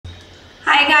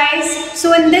Hi guys,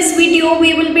 so in this video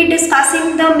we will be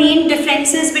discussing the main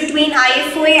differences between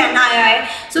IFOA and IAI.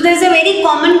 So there's a very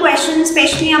common question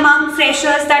especially among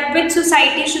freshers that which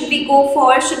society should we go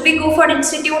for? Should we go for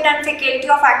Institute and Faculty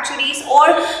of Actuaries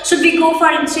or should we go for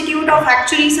Institute of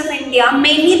Actuaries of India?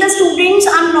 Mainly the students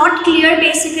are not clear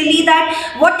basically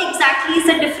that what exactly is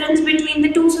the difference between the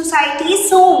two societies.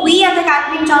 So we at the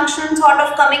Academic Junction sort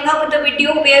of coming up with a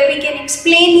video where we can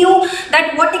explain you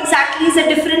that what exactly is the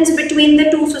difference between the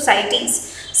two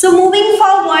societies. So moving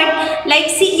forward,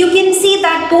 you can see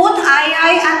that both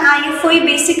IAI and IFOA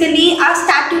basically are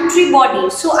statutory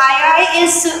bodies. So IAI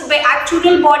is the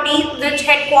actuarial body which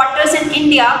headquarters in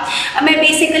India,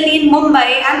 basically in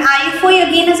Mumbai, and IFOA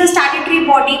again is a statutory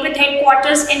body with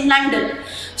headquarters in London.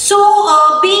 So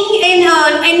being in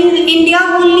India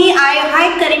only,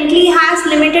 IAI currently has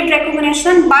limited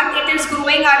recognition, but it is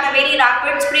growing at a very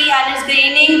rapid speed and is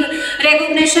gaining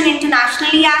recognition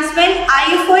internationally as well.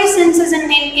 IFOA since is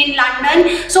in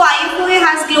London, so IFOA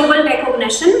has global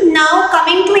recognition. Now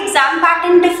coming to exam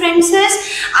pattern differences,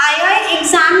 IAI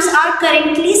exams are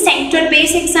currently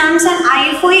center-based exams and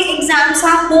IFOA exams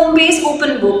are home-based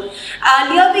open book.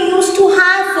 Earlier we used to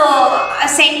have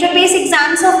center-based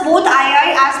exams of both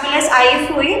IAI as well as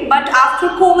IFOA, but after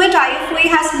COVID, IFOA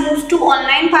has moved to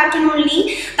online pattern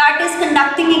only, that is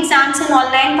conducting exams in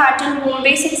online pattern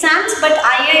home-based exams, but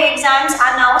IAI exams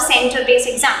are now center-based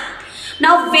exams.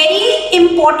 Now very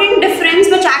important difference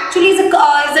which actually is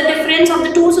the difference of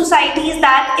the two societies,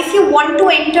 that if you want to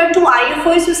enter to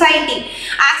IFOA society,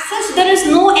 as such there is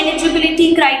no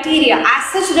eligibility criteria, as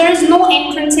such there is no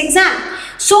entrance exam.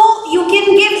 So you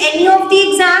can give any of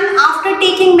the exam after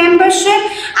taking membership,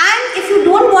 and if you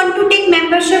don't want to take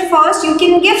membership first, you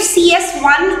can give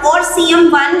CS1 or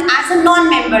CM1 as a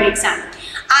non-member exam.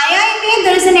 IAI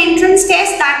there is an entrance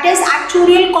test, that is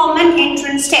Actuarial Common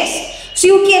Entrance Test. So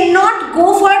you cannot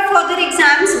go for further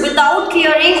exams without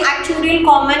clearing Actuarial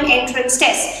Common Entrance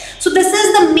Test. So this is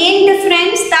the main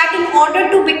difference, that in order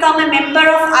to become a member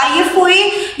of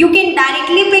IFOA, you can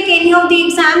directly pick any of the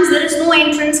exams, there is no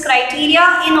entrance criteria.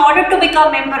 In order to become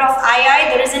a member of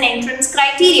IAI, there is an entrance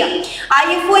criteria.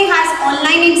 IFOA has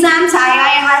online exams,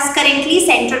 IAI has currently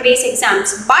center-based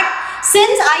exams. But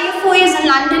since IFOA is in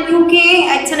London,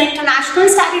 UK, it's an international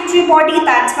statutory body,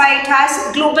 that's why it has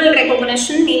global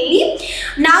recognition mainly.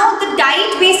 Now the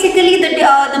date, basically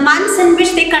the months in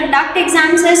which they conduct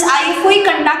exams is IFOA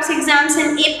conducts exams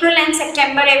in April and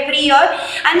September every year,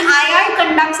 and IAI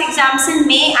conducts exams in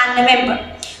May and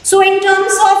November. So in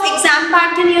terms of exam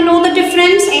pattern, you know the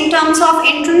difference. In terms of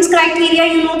entrance criteria,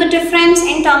 you know the difference.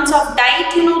 In terms of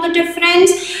diet, you know the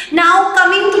difference. Now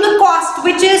coming to the cost,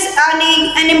 which is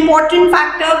an important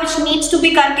factor which needs to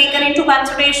be taken into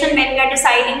consideration when we are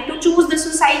deciding to choose the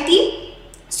society.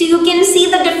 So you can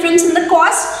see the difference in the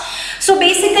cost. So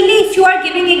basically, if you are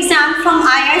giving exam from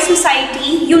IAI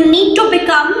society, you need to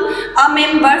become a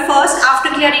member first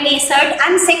after clearing ACERT,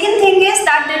 and second thing is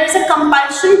that there is a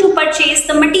compulsion to purchase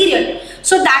the material.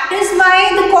 So that is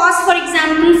why the cost, for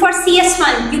example, for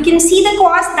CS1, you can see the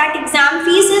cost, that exam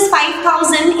fees is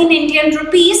 5,000 in Indian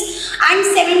rupees and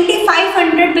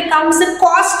 7,500 becomes the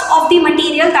cost of the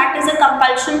material, that is a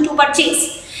compulsion to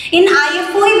purchase. In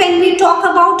IFOA, when we talk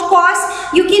about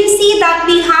cost, you can see that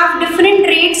we have different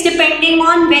rates depending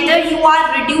on whether you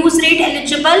are reduced rate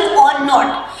eligible or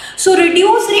not. So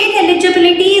reduced rate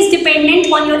eligibility is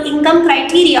dependent on your income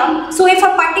criteria. So if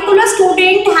a particular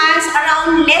student has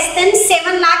around less than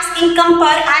 7 lakhs income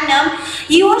per annum,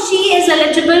 he or she is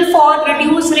eligible for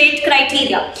reduced rate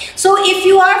criteria. So if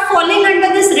you are falling under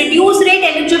this reduced rate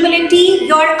eligibility,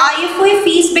 your IFOA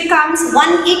fees becomes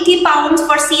 £180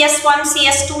 for CS1,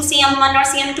 CS2, CM1 or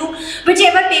CM2,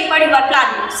 whichever paper you are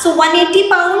planning. So £180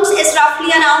 is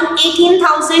roughly around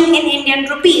 18,000 in Indian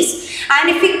rupees. And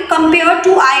if we compare to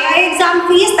IAI exam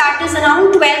fees, that is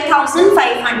around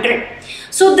 12,500.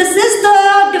 So this is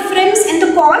the difference in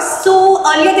the cost. So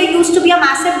earlier there used to be a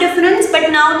massive difference, but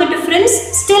now the difference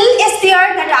still is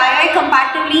there, that IAI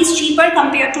comparatively is cheaper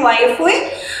compared to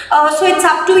IFOA. So it's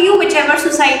up to you whichever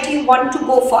society you want to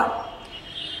go for.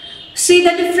 See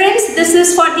the difference, this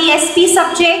is for the SP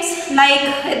subjects, like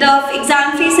the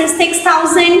exam fees is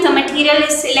 6,000, the material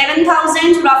is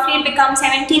 11,000, roughly it becomes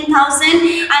 17,000,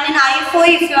 and in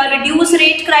IFOA if you are reduced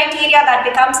rate criteria, that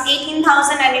becomes 18,000,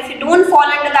 and if you don't fall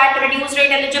under that reduced rate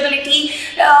eligibility,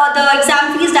 the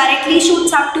exam fees directly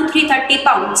shoots up to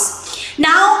 £330.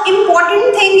 Now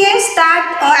important thing is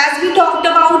that as we talked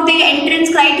about the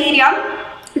entrance criteria,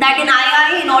 that in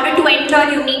IAI, in order to enter,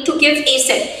 you need to give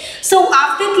ACERT. So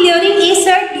after clearing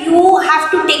ACERT, you have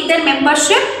to take their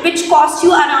membership, which costs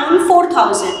you around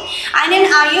 4,000. And in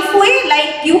IFOA,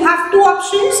 like you have two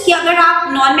options कि अगर आप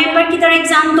non member की तरह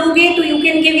exam दोगे तो you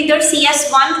can give इधर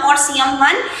CS1 और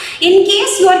CM1. In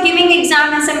case you are giving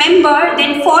exam as a member,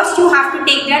 then first you have to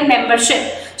take their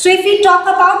membership. So if we talk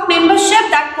about membership,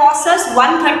 that costs us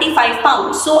 135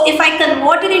 pounds. So if I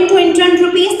convert it into Indian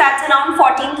rupees, that's around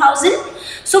 14,000.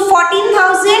 So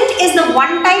 14,000 is the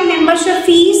one-time membership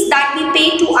fees that we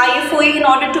pay to IFOA in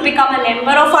order to become a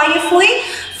member of IFOA.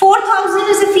 4,000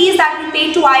 is the fees that we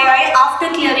pay to IAI after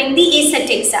clearing the ACET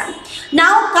exam.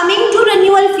 Now coming to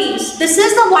renewal fees, this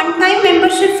is the one-time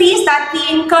membership fees that we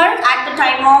incur at the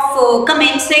time of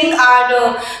commencing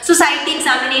our society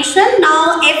examination.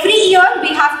 Now every year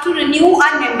we have to renew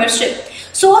our membership.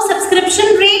 So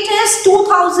subscription rate is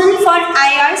 2,000 for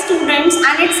IAI students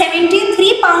and it's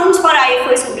 73 pounds for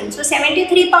IFOA students. So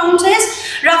 73 pounds is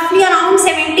roughly around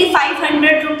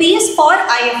 7,500 rupees for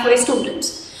IFOA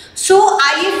students. So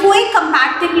IFOA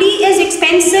comparatively is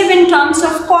expensive in terms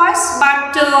of cost,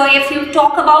 but if you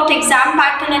talk about exam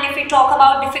pattern and if you talk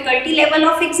about difficulty level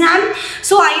of exam,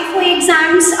 so IFOA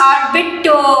exams are a bit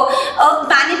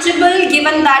manageable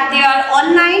given that they are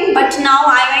online, but now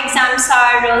IAI exams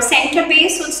are center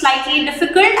based, so it's slightly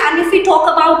difficult. And if we talk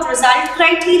about result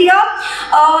criteria,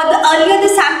 earlier the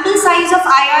sample size of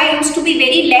IAI used to be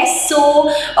very less, so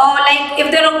like if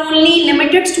there are only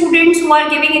limited students who are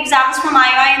giving exams from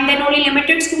IAI and then only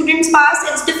limited students pass,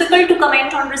 it's difficult to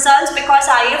comment on results because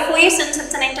IFOA, since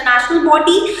it's an international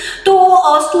body, so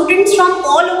students from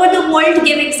all over the world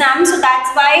give exams, so that's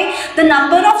why the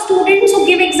number of students who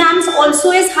give exams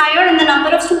also is higher and the number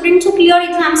of students who clear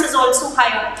exams is also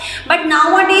higher. But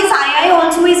nowadays IAI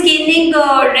also is gaining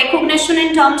recognition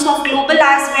in terms of global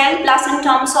as well, plus in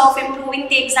terms of improving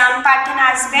the exam pattern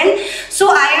as well.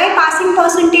 So IAI passing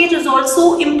percentage is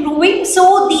also improving.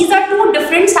 So these are two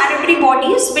different statutory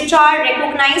bodies which are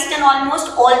recognized in almost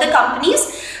all the companies.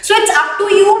 So it's up to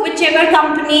you, whichever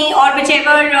company or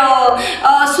whichever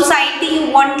society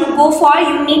you want to go for.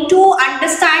 You need to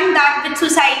understand that which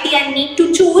society I need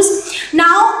to choose.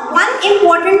 Now one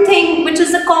important thing which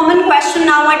is a common question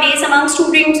nowadays among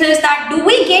students is that do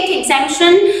we get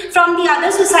exemption from the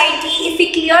other society if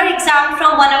we clear exam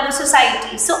from one of the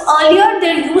societies? So earlier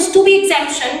there used to be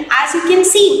exemption. As you can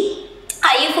see,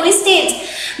 IFOA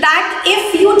states that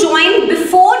if you joined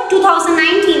before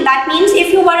 2019, that means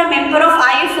if you were a member of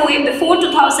IFOA before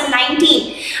 2019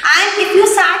 and if you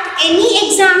sat any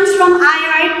exams from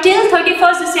IAI till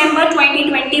 31st December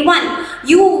 2021,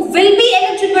 you will be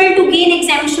eligible to gain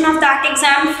exemption of that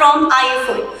exam from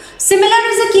IFOA. Similar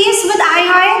is the case with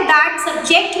IAI that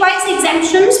subject-wise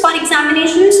exemptions for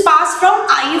examinations passed from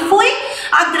IFOA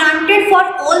are granted for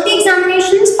all the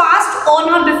examinations passed on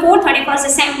or before 31st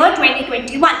December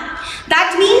 2021.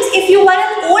 That means if you were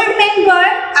an old member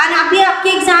and अभी आपके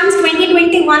exams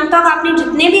 2021 तक आपने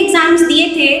जितने भी exams दिए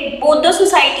थे, both the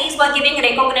societies were giving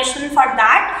recognition for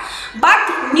that,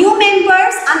 but new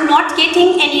members are not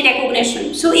getting any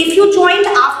recognition. So if you joined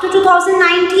after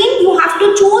 2019, you have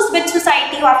to choose which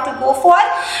society you have to go for,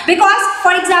 because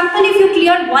for example if you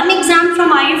clear one exam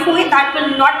from IFOA, that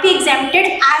will not be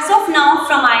exempted as of now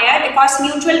from IAI because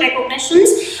mutual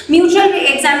recognitions, mutual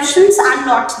exemptions are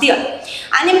not there.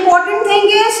 An important thing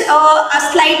is a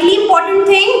slightly important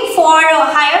thing for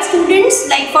higher students,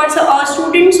 like for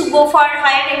students who go for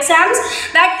higher exams,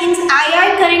 that in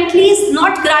IAI currently is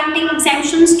not granting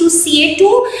exemptions to CA2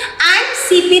 and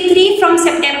CP3 from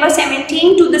September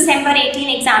 17 to December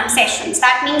 18 exam sessions.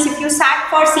 That means if you sat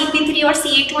for CP3 or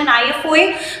CA2 in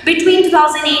IFOA between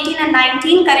 2018 and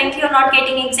 19, currently you are not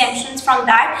getting exemptions from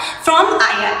that from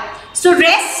IAI. So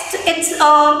rest, it's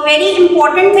a very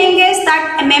important thing is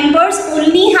that members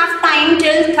only have time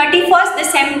till 31st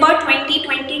December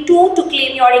 2022 to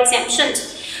claim your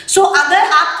exemptions. So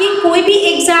अगर आपकी कोई भी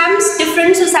exams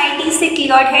different society से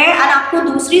clear है और आपको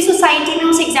दूसरी society में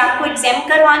उस एग्जाम को एग्जाम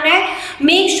करवाना है,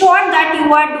 make sure that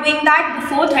you are doing that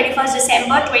before 31st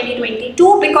December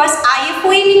 2022 because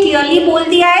IFOA ने क्लियरली बोल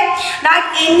दिया है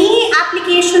that any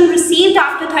application received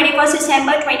after 31st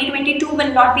December 2022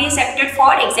 will not be accepted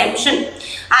for exemption.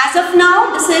 As of now,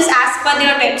 this is as per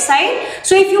their website.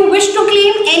 So if you wish to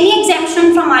claim any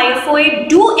exemption from IFOA,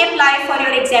 do apply for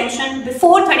your exemption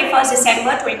before 31st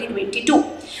December 2022.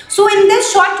 So in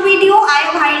this short video, I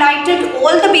have highlighted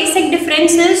all the basic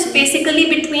differences basically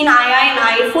between IAI and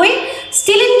IFOA.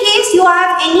 Still, in case you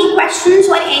have any questions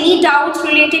or any doubts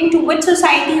relating to which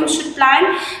society you should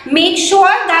plan, make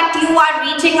sure that you are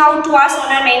reaching out to us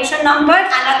on our mention number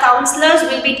and our counselors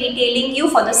will be detailing you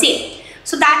for the same.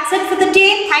 So that's it for the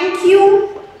day. Thank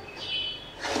you.